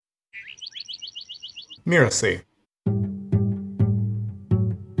Miracy.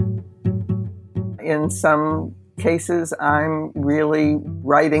 In some cases, I'm really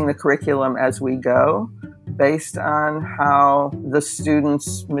writing the curriculum as we go based on how the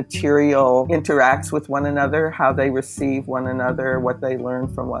students' material interacts with one another, how they receive one another, what they learn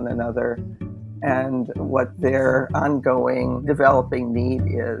from one another, and what their ongoing developing need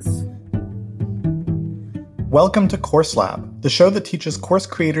is. Welcome to Course Lab, the show that teaches course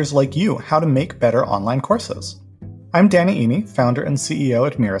creators like you how to make better online courses. I'm Danny Iny, founder and CEO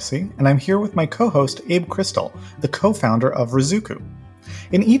at Miracy, and I'm here with my co-host Abe Crystal, the co-founder of Rizuku.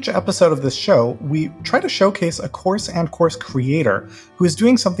 In each episode of this show, we try to showcase a course and course creator who is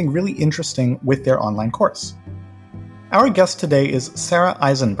doing something really interesting with their online course. Our guest today is Sara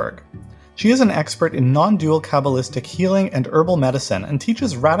Eisenberg. She is an expert in non-dual Kabbalistic healing and herbal medicine and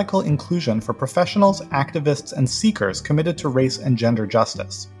teaches radical inclusion for professionals, activists, and seekers committed to race and gender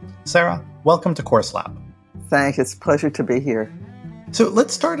justice. Sara, welcome to Course Lab. Thanks. It's a pleasure to be here. So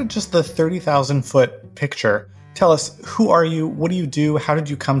let's start at just the 30,000-foot picture. Tell us, who are you? What do you do? How did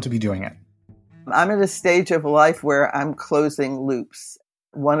you come to be doing it? I'm at a stage of life where I'm closing loops.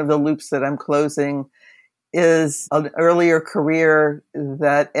 One of the loops that I'm closing is an earlier career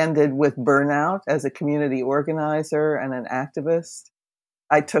that ended with burnout as a community organizer and an activist.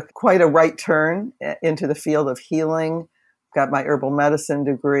 I took quite a right turn into the field of healing, got my herbal medicine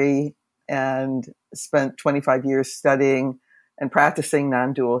degree, and spent 25 years studying and practicing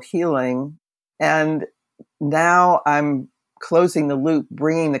non-dual healing. And now I'm closing the loop,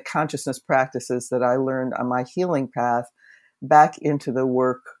 bringing the consciousness practices that I learned on my healing path back into the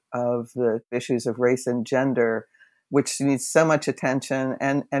work of the issues of race and gender, which needs so much attention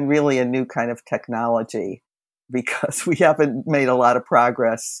and really a new kind of technology, because we haven't made a lot of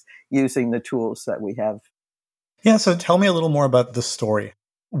progress using the tools that we have. Yeah, so tell me a little more about the story.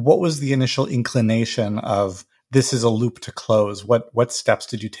 What was the initial inclination of this is a loop to close? What steps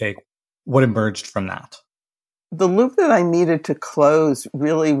did you take? What emerged from that? The loop that I needed to close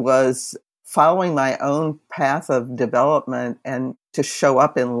really was following my own path of development and to show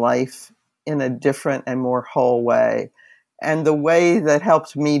up in life in a different and more whole way. And the way that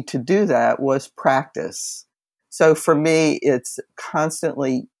helped me to do that was practice. So for me, it's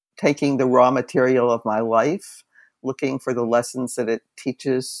constantly taking the raw material of my life, looking for the lessons that it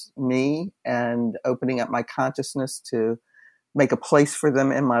teaches me, and opening up my consciousness to make a place for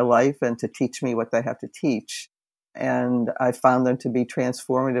them in my life and to teach me what they have to teach. And I found them to be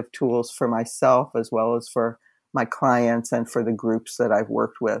transformative tools for myself as well as for my clients and for the groups that I've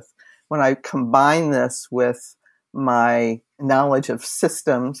worked with. When I combine this with my knowledge of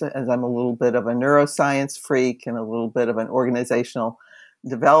systems, as I'm a little bit of a neuroscience freak and a little bit of an organizational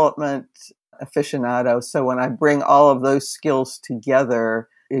development aficionado, so when I bring all of those skills together,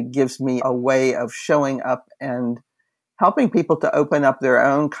 it gives me a way of showing up and helping people to open up their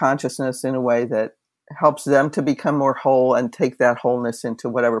own consciousness in a way that helps them to become more whole and take that wholeness into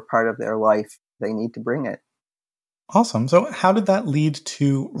whatever part of their life they need to bring it. Awesome. So how did that lead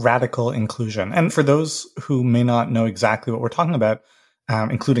to radical inclusion? And for those who may not know exactly what we're talking about,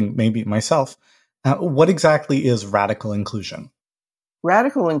 including maybe myself, what exactly is radical inclusion?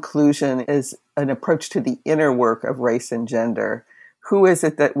 Radical inclusion is an approach to the inner work of race and gender. Who is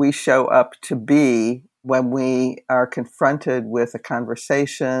it that we show up to be when we are confronted with a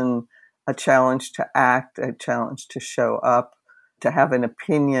conversation, a challenge to act, a challenge to show up, to have an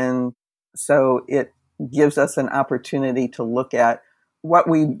opinion? So it gives us an opportunity to look at what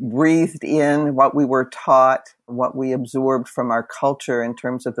we breathed in, what we were taught, what we absorbed from our culture in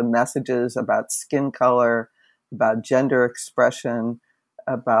terms of the messages about skin color, about gender expression,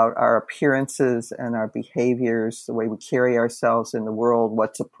 about our appearances and our behaviors, the way we carry ourselves in the world,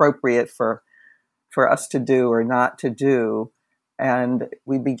 what's appropriate for us to do or not to do. And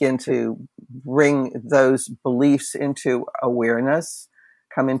we begin to bring those beliefs into awareness,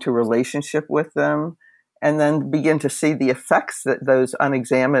 come into relationship with them, and then begin to see the effects that those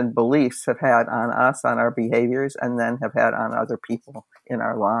unexamined beliefs have had on us, on our behaviors, and then have had on other people in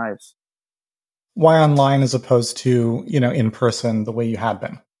our lives. Why online as opposed to, in person the way you had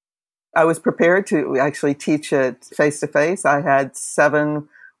been? I was prepared to actually teach it face-to-face. I had 7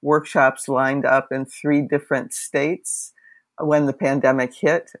 workshops lined up in 3 different states when the pandemic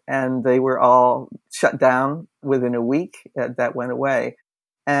hit, and they were all shut down within a week. That went away.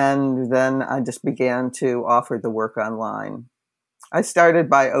 And then I just began to offer the work online. I started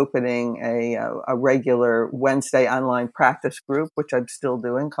by opening a regular Wednesday online practice group, which I'm still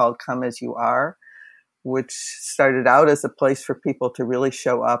doing, called Come As You Are, which started out as a place for people to really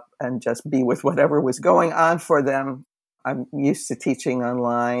show up and just be with whatever was going on for them I'm used to teaching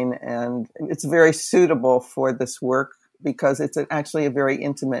online, and it's very suitable for this work because it's actually a very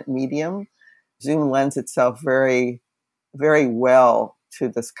intimate medium. Zoom lends itself very, very well to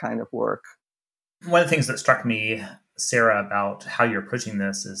this kind of work. One of the things that struck me, Sarah, about how you're approaching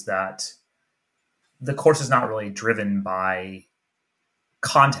this is that the course is not really driven by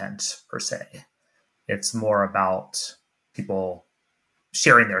content per se. It's more about people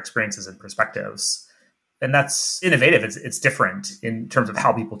sharing their experiences and perspectives. And that's innovative. It's different in terms of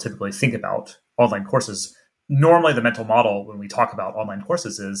how people typically think about online courses. Normally, the mental model when we talk about online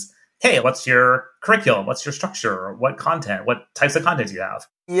courses is, hey, what's your curriculum? What's your structure? What content? What types of content do you have?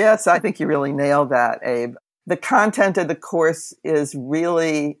 Yes, I think you really nailed that, Abe. The content of the course is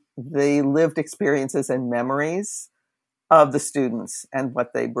really the lived experiences and memories of the students and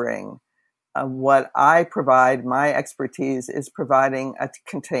what they bring. What I provide, my expertise, is providing a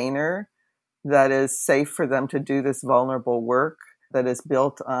container that is safe for them to do this vulnerable work, that is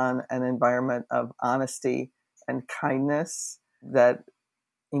built on an environment of honesty and kindness, that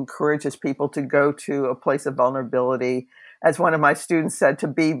encourages people to go to a place of vulnerability. As one of my students said, to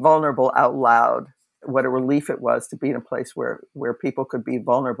be vulnerable out loud. What a relief it was to be in a place where people could be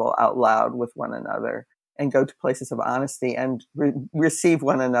vulnerable out loud with one another and go to places of honesty and receive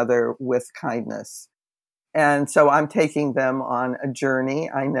one another with kindness. And so I'm taking them on a journey.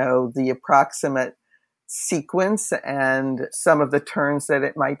 I know the approximate sequence and some of the turns that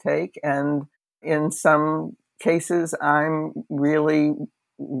it might take. And in some cases, I'm really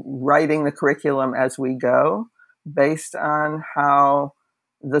writing the curriculum as we go based on how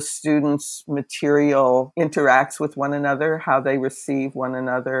the students' material interacts with one another, how they receive one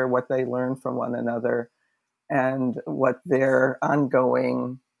another, what they learn from one another, and what their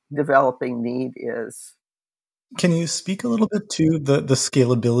ongoing developing need is. Can you speak a little bit to the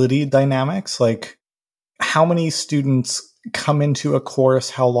scalability dynamics? Like, how many students come into a course?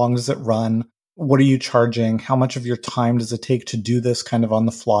 How long does it run? What are you charging? How much of your time does it take to do this kind of on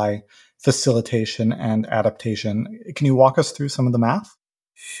the fly facilitation and adaptation? Can you walk us through some of the math?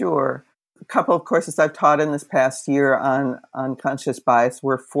 Sure. A couple of courses I've taught in this past year on unconscious bias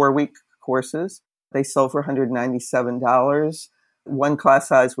were 4-week courses. They sold for $197. One class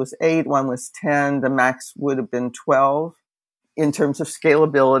size was 8, one was 10. The max would have been 12. In terms of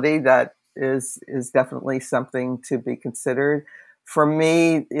scalability, that is definitely something to be considered. For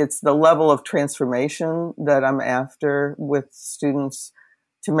me, it's the level of transformation that I'm after with students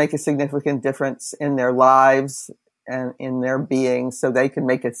to make a significant difference in their lives and in their being, so they can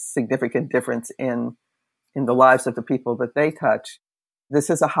make a significant difference in the lives of the people that they touch. This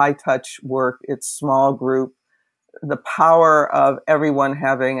is a high touch work. It's small group. The power of everyone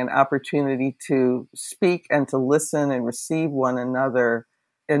having an opportunity to speak and to listen and receive one another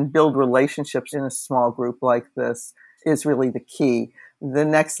and build relationships in a small group like this is really the key. The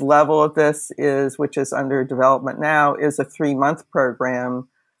next level of this which is under development now, is a 3-month program,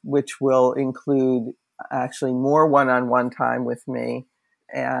 which will include actually more one-on-one time with me,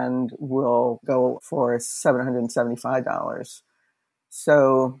 and will go for $775.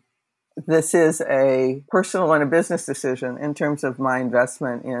 So this is a personal and a business decision in terms of my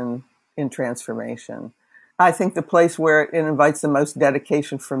investment in transformation. I think the place where it invites the most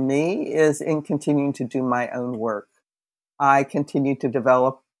dedication from me is in continuing to do my own work. I continue to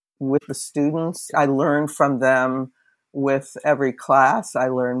develop with the students. I learn from them with every class. I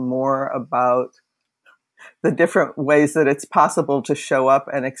learn more about the different ways that it's possible to show up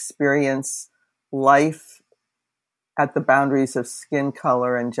and experience life at the boundaries of skin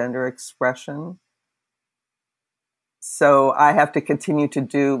color and gender expression. So I have to continue to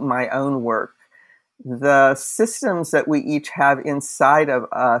do my own work. The systems that we each have inside of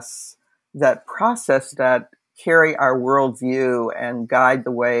us that process, that carry our worldview and guide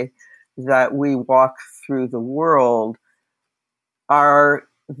the way that we walk through the world, are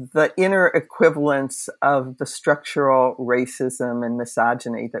the inner equivalents of the structural racism and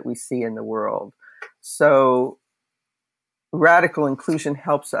misogyny that we see in the world. So radical inclusion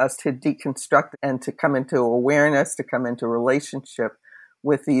helps us to deconstruct and to come into awareness, to come into relationship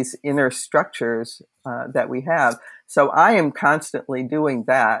with these inner structures that we have. So I am constantly doing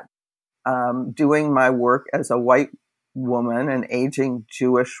that, doing my work as a white woman, an aging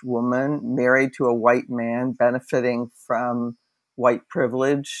Jewish woman, married to a white man, benefiting from white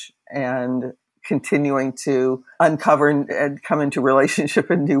privilege, and continuing to uncover and come into relationship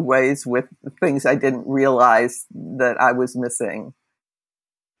in new ways with things I didn't realize that I was missing.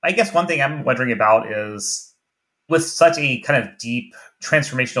 I guess one thing I'm wondering about is, with such a kind of deep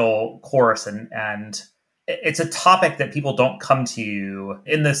transformational course, and it's a topic that people don't come to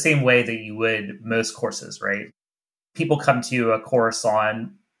in the same way that you would most courses, right? people come to a course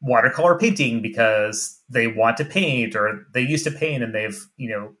on watercolor painting because they want to paint, or they used to paint and they've,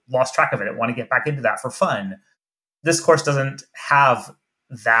 lost track of it and want to get back into that for fun. This course doesn't have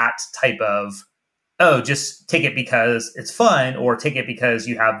that type of, oh, just take it because it's fun, or take it because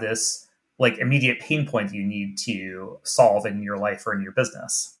you have this like immediate pain point that you need to solve in your life or in your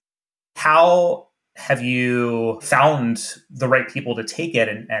business. How have you found the right people to take it,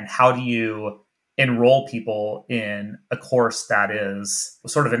 and how do you enroll people in a course that is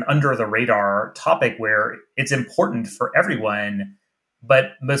sort of an under the radar topic where it's important for everyone,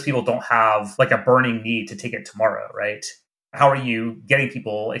 but most people don't have like a burning need to take it tomorrow, right? How are you getting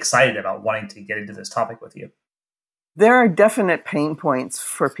people excited about wanting to get into this topic with you? There are definite pain points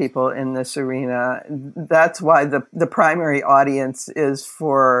for people in this arena. That's why the primary audience is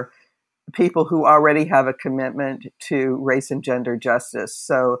for people who already have a commitment to race and gender justice.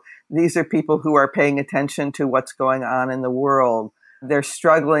 So these are people who are paying attention to what's going on in the world. They're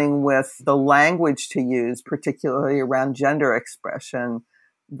struggling with the language to use, particularly around gender expression.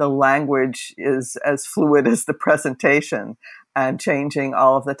 The language is as fluid as the presentation and changing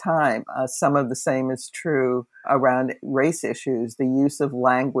all of the time. Some of the same is true around race issues. The use of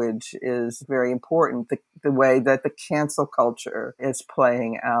language is very important. The way that the cancel culture is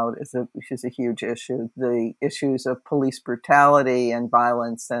playing out is a huge issue. The issues of police brutality and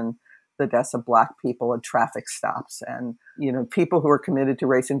violence and the deaths of Black people and traffic stops. And, people who are committed to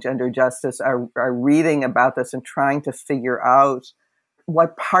race and gender justice are reading about this and trying to figure out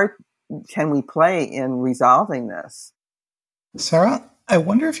what part can we play in resolving this. Sara, I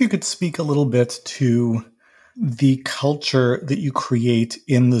wonder if you could speak a little bit to the culture that you create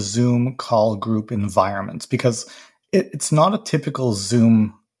in the Zoom call group environments, because it's not a typical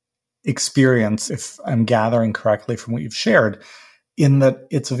Zoom experience, if I'm gathering correctly from what you've shared, in that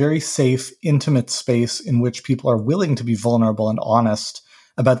it's a very safe, intimate space in which people are willing to be vulnerable and honest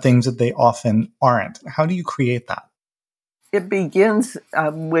about things that they often aren't. How do you create that? It begins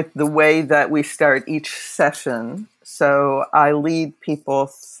with the way that we start each session. So I lead people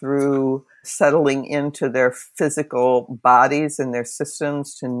through settling into their physical bodies and their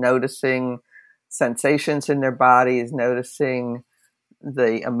systems, to noticing sensations in their bodies, noticing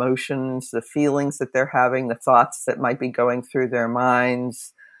the emotions, the feelings that they're having, the thoughts that might be going through their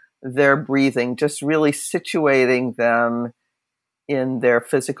minds, their breathing, just really situating them in their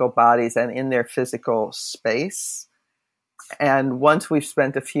physical bodies and in their physical space. And once we've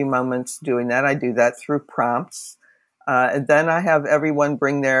spent a few moments doing that, I do that through prompts. And then I have everyone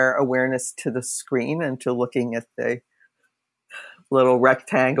bring their awareness to the screen and to looking at the little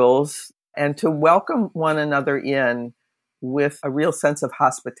rectangles, and to welcome one another in with a real sense of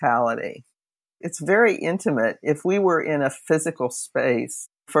hospitality. It's very intimate. If we were in a physical space,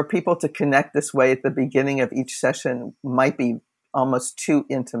 for people to connect this way at the beginning of each session might be almost too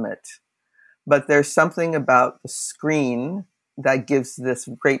intimate. But there's something about the screen that gives this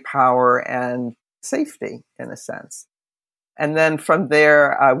great power and safety, in a sense. And then from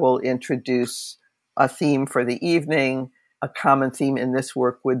there, I will introduce a theme for the evening. A common theme in this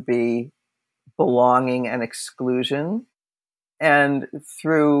work would be belonging and exclusion. And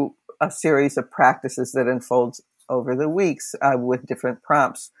through a series of practices that unfolds over the weeks with different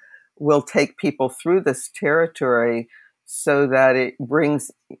prompts, we'll take people through this territory so that it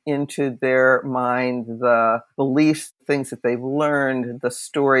brings into their mind the beliefs, things that they've learned, the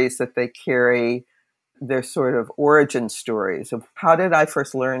stories that they carry, their sort of origin stories of how did I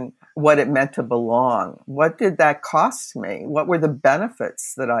first learn what it meant to belong? What did that cost me? What were the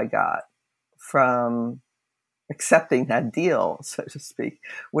benefits that I got from accepting that deal, so to speak,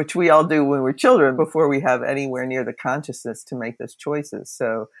 which we all do when we're children before we have anywhere near the consciousness to make those choices.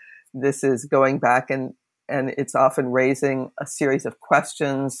 So this is going back and it's often raising a series of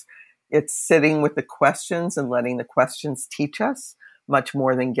questions. It's sitting with the questions and letting the questions teach us much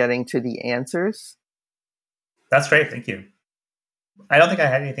more than getting to the answers. That's great. Thank you. I don't think I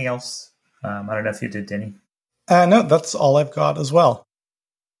had anything else. I don't know if you did, Danny. No, that's all I've got as well.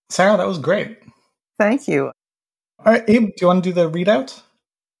 Sara, that was great. Thank you. All right, Abe, do you want to do the readout?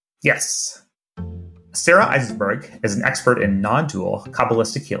 Yes. Sara Eisenberg is an expert in non-dual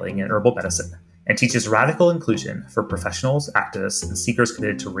Kabbalistic healing and herbal medicine, and teaches radical inclusion for professionals, activists, and seekers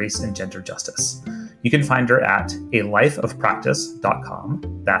committed to race and gender justice. You can find her at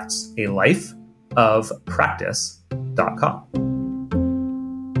alifeofpractice.com. That's alifeofpractice.com.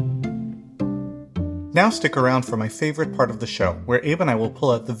 Now stick around for my favorite part of the show, where Abe and I will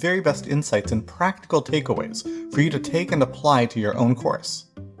pull out the very best insights and practical takeaways for you to take and apply to your own course.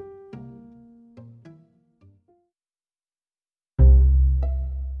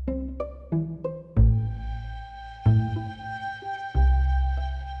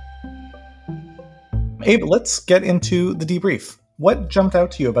 Abe, let's get into the debrief. What jumped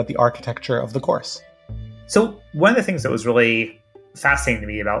out to you about the architecture of the course? So one of the things that was really fascinating to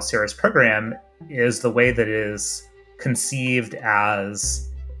me about Sara's program is the way that it is conceived as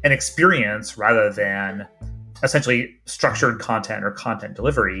an experience rather than essentially structured content or content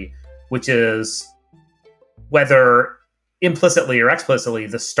delivery, which is, whether implicitly or explicitly,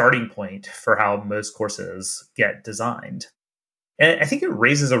 the starting point for how most courses get designed. And I think it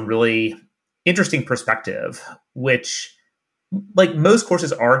raises a really interesting perspective, which, like, most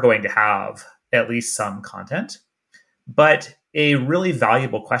courses are going to have at least some content, but a really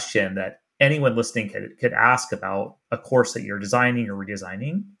valuable question that anyone listening could ask about a course that you're designing or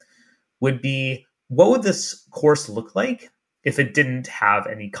redesigning would be, what would this course look like if it didn't have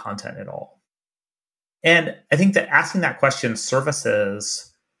any content at all? And I think that asking that question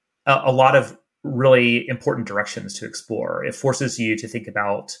services a lot of really important directions to explore. It forces you to think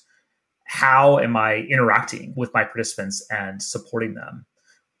about, how am I interacting with my participants and supporting them?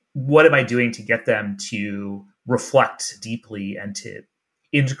 What am I doing to get them to reflect deeply and to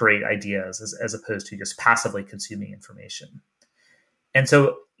integrate ideas as opposed to just passively consuming information? And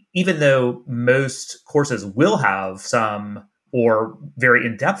so even though most courses will have some or very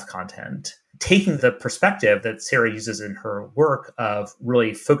in-depth content, taking the perspective that Sara uses in her work of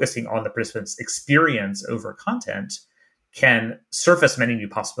really focusing on the participant's experience over content can surface many new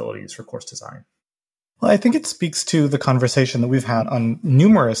possibilities for course design. Well, I think it speaks to the conversation that we've had on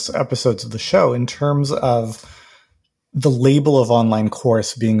numerous episodes of the show in terms of the label of online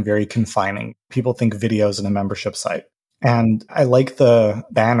course being very confining. People think videos and a membership site. And I like the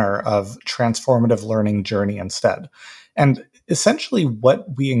banner of transformative learning journey instead. And essentially what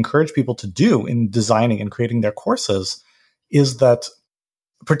we encourage people to do in designing and creating their courses is that,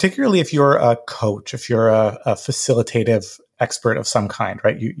 particularly if you're a coach, if you're a facilitative expert of some kind,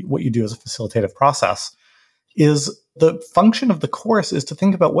 right? What you do as a facilitative process is, the function of the course is to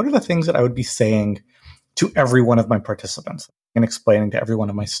think about, what are the things that I would be saying to every one of my participants and explaining to every one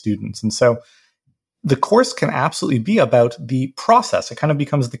of my students. And so the course can absolutely be about the process. It kind of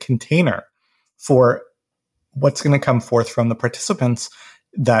becomes the container for what's going to come forth from the participants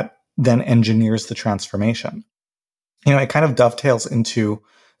that then engineers the transformation. It kind of dovetails into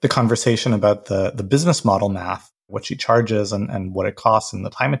the conversation about the business model math, what she charges and what it costs and the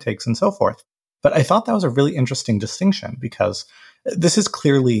time it takes and so forth. But I thought that was a really interesting distinction, because this is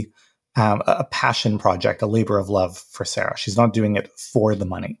clearly a passion project, a labor of love for Sara. She's not doing it for the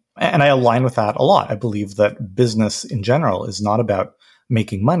money. And I align with that a lot. I believe that business in general is not about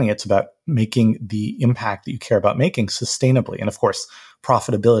making money. It's about making the impact that you care about making sustainably. And of course,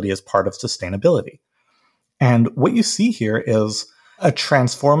 profitability is part of sustainability. And what you see here is a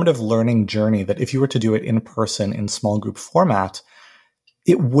transformative learning journey that, if you were to do it in person in small group format,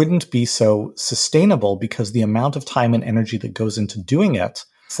 it wouldn't be so sustainable, because the amount of time and energy that goes into doing it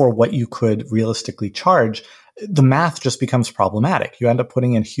for what you could realistically charge, the math just becomes problematic. You end up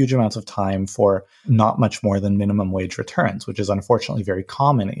putting in huge amounts of time for not much more than minimum wage returns, which is unfortunately very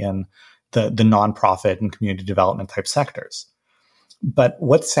common in the nonprofit and community development type sectors. But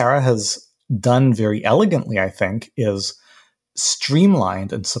what Sara has done very elegantly, I think, is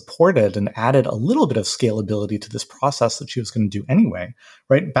streamlined and supported and added a little bit of scalability to this process that she was going to do anyway,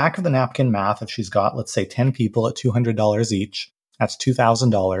 right? Back of the napkin math, if she's got, let's say, 10 people at $200 each, that's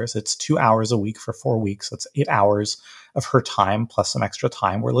 $2,000. It's 2 hours a week for 4 weeks. That's 8 hours of her time plus some extra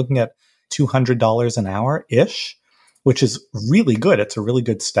time. We're looking at $200 an hour-ish, which is really good. It's a really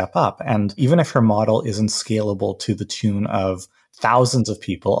good step up. And even if her model isn't scalable to the tune of thousands of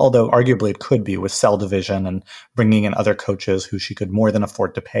people, although arguably it could be with cell division and bringing in other coaches who she could more than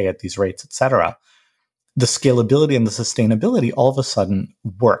afford to pay at these rates, etc., the scalability and the sustainability all of a sudden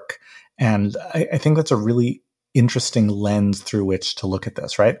work. And I think that's a really interesting lens through which to look at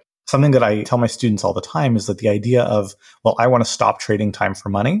this, right? Something that I tell my students all the time is that the idea of, well, I want to stop trading time for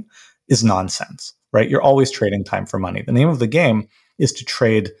money is nonsense, right? You're always trading time for money. The name of the game is to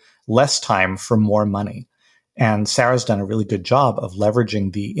trade less time for more money. And Sara's done a really good job of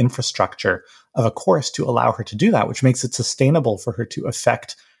leveraging the infrastructure of a course to allow her to do that, which makes it sustainable for her to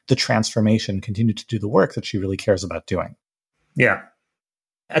affect the transformation, continue to do the work that she really cares about doing. Yeah.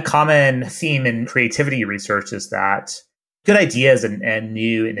 A common theme in creativity research is that good ideas and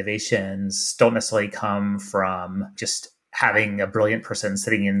new innovations don't necessarily come from just having a brilliant person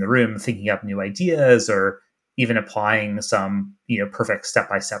sitting in the room thinking up new ideas or even applying some, perfect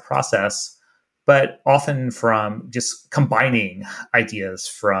step-by-step process, but often from just combining ideas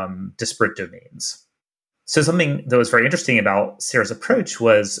from disparate domains. So something that was very interesting about Sara's approach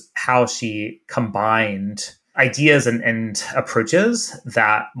was how she combined ideas and approaches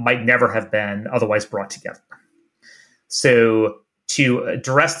that might never have been otherwise brought together. So to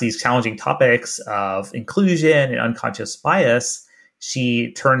address these challenging topics of inclusion and unconscious bias,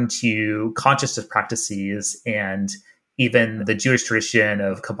 she turned to consciousness practices and even the Jewish tradition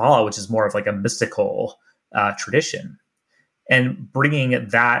of Kabbalah, which is more of like a mystical tradition. And bringing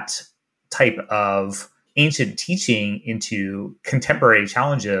that type of ancient teaching into contemporary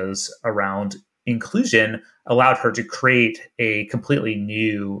challenges around inclusion allowed her to create a completely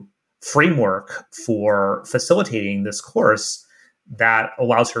new framework for facilitating this course that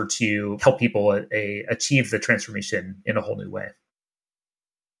allows her to help people achieve the transformation in a whole new way.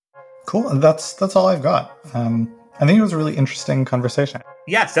 Cool. And that's all I've got. I think it was a really interesting conversation.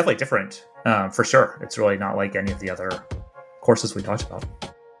 Yeah, it's definitely different, for sure. It's really not like any of the other courses we talked about.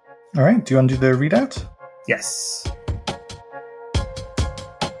 All right. Do you want to do the readout? Yes.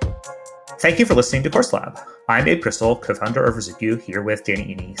 Thank you for listening to Course Lab. I'm Abe Crystal, co-founder of Rizuku, here with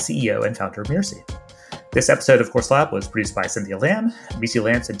Danny Iny, CEO and founder of Mirasee. This episode of Course Lab was produced by Cynthia Lamb. Missy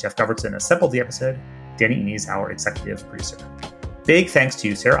Lance and Jeff Govertson assembled the episode. Danny Iny is our executive producer. Big thanks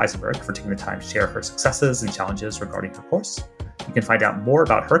to Sara Eisenberg for taking the time to share her successes and challenges regarding her course. You can find out more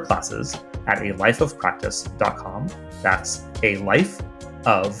about her classes at alifeofpractice.com. That's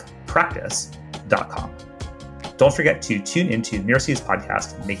alifeofpractice.com. Don't forget to tune into Mirasee's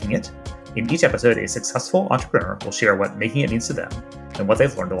podcast, Making It. In each episode, a successful entrepreneur will share what making it means to them and what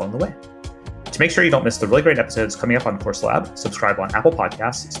they've learned along the way. To make sure you don't miss the really great episodes coming up on Course Lab, subscribe on Apple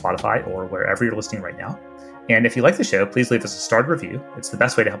Podcasts, Spotify, or wherever you're listening right now. And if you like the show, please leave us a starred review. It's the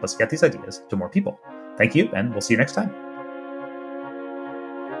best way to help us get these ideas to more people. Thank you, and we'll see you next time.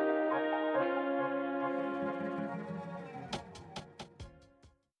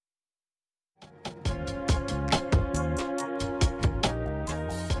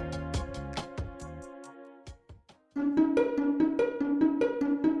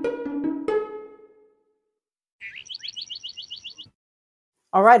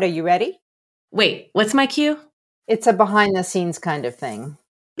 All right, are you ready? Wait, what's my cue? It's a behind the scenes kind of thing.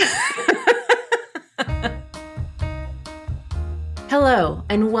 Hello,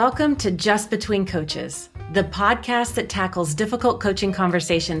 and welcome to Just Between Coaches, the podcast that tackles difficult coaching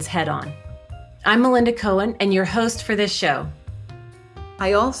conversations head on. I'm Melinda Cohen, and your host for this show.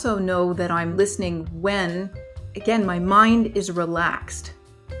 I also know that I'm listening when, again, my mind is relaxed.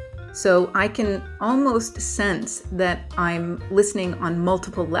 So I can almost sense that I'm listening on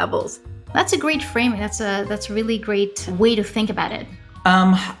multiple levels. That's a great framing. That's a really great way to think about it.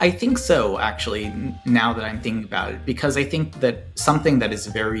 I think so, actually, now that I'm thinking about it, because I think that something that is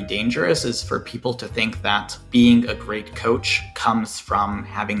very dangerous is for people to think that being a great coach comes from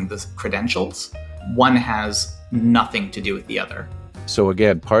having the credentials. One has nothing to do with the other. So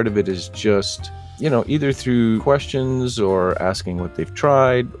again, part of it is just, either through questions or asking what they've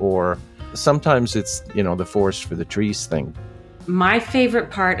tried, or sometimes it's, the forest for the trees thing. My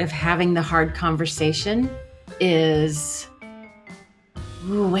favorite part of having the hard conversation is...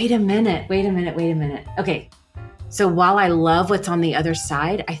 Ooh, wait a minute. Okay, so while I love what's on the other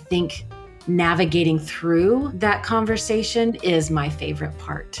side, I think navigating through that conversation is my favorite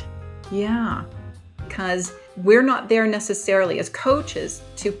part. Yeah, because we're not there necessarily as coaches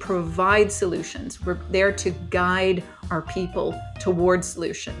to provide solutions. We're there to guide our people towards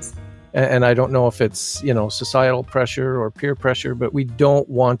solutions. And I don't know if it's, societal pressure or peer pressure, but we don't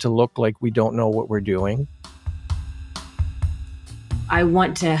want to look like we don't know what we're doing. I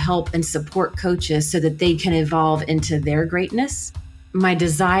want to help and support coaches so that they can evolve into their greatness. My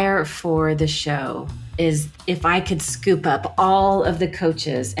desire for the show is if I could scoop up all of the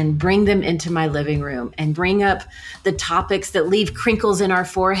coaches and bring them into my living room and bring up the topics that leave crinkles in our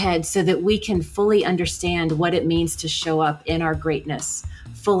forehead so that we can fully understand what it means to show up in our greatness,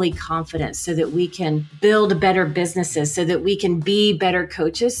 fully confident, so that we can build better businesses, so that we can be better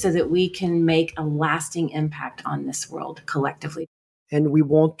coaches, so that we can make a lasting impact on this world collectively. And we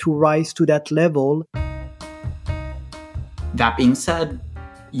want to rise to that level. That being said,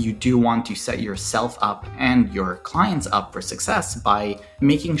 you do want to set yourself up and your clients up for success by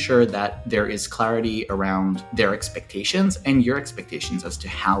making sure that there is clarity around their expectations and your expectations as to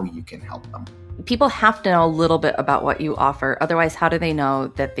how you can help them. People have to know a little bit about what you offer. Otherwise, how do they know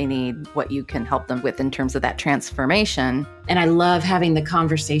that they need what you can help them with in terms of that transformation? And I love having the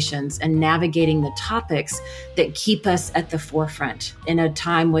conversations and navigating the topics that keep us at the forefront in a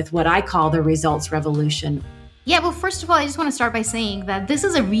time with what I call the results revolution. Yeah, well, first of all, I just want to start by saying that this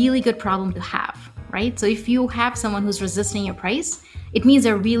is a really good problem to have, right? So if you have someone who's resisting your price, it means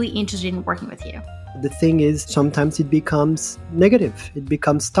they're really interested in working with you. The thing is, sometimes it becomes negative. It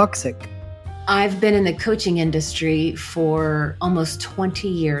becomes toxic. I've been in the coaching industry for almost 20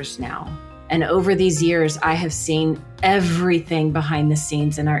 years now. And over these years, I have seen everything behind the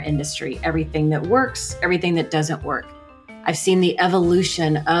scenes in our industry, everything that works, everything that doesn't work. I've seen the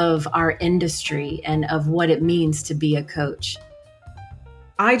evolution of our industry and of what it means to be a coach.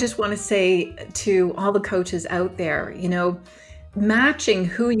 I just want to say to all the coaches out there, matching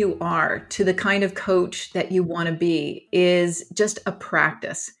who you are to the kind of coach that you want to be is just a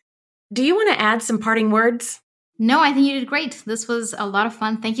practice. Do you want to add some parting words? No, I think you did great. This was a lot of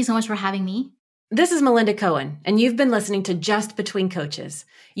fun. Thank you so much for having me. This is Melinda Cohen, and you've been listening to Just Between Coaches.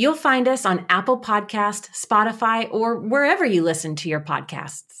 You'll find us on Apple Podcast, Spotify, or wherever you listen to your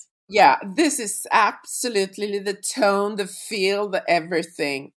podcasts. Yeah, this is absolutely the tone, the feel, the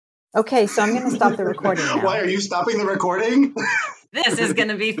everything. Okay, so I'm going to stop the recording now. Why are you stopping the recording? This is going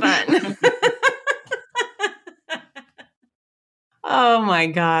to be fun. Oh my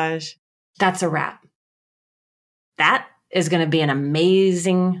gosh. That's a wrap. That is going to be an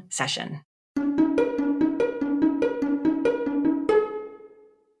amazing session.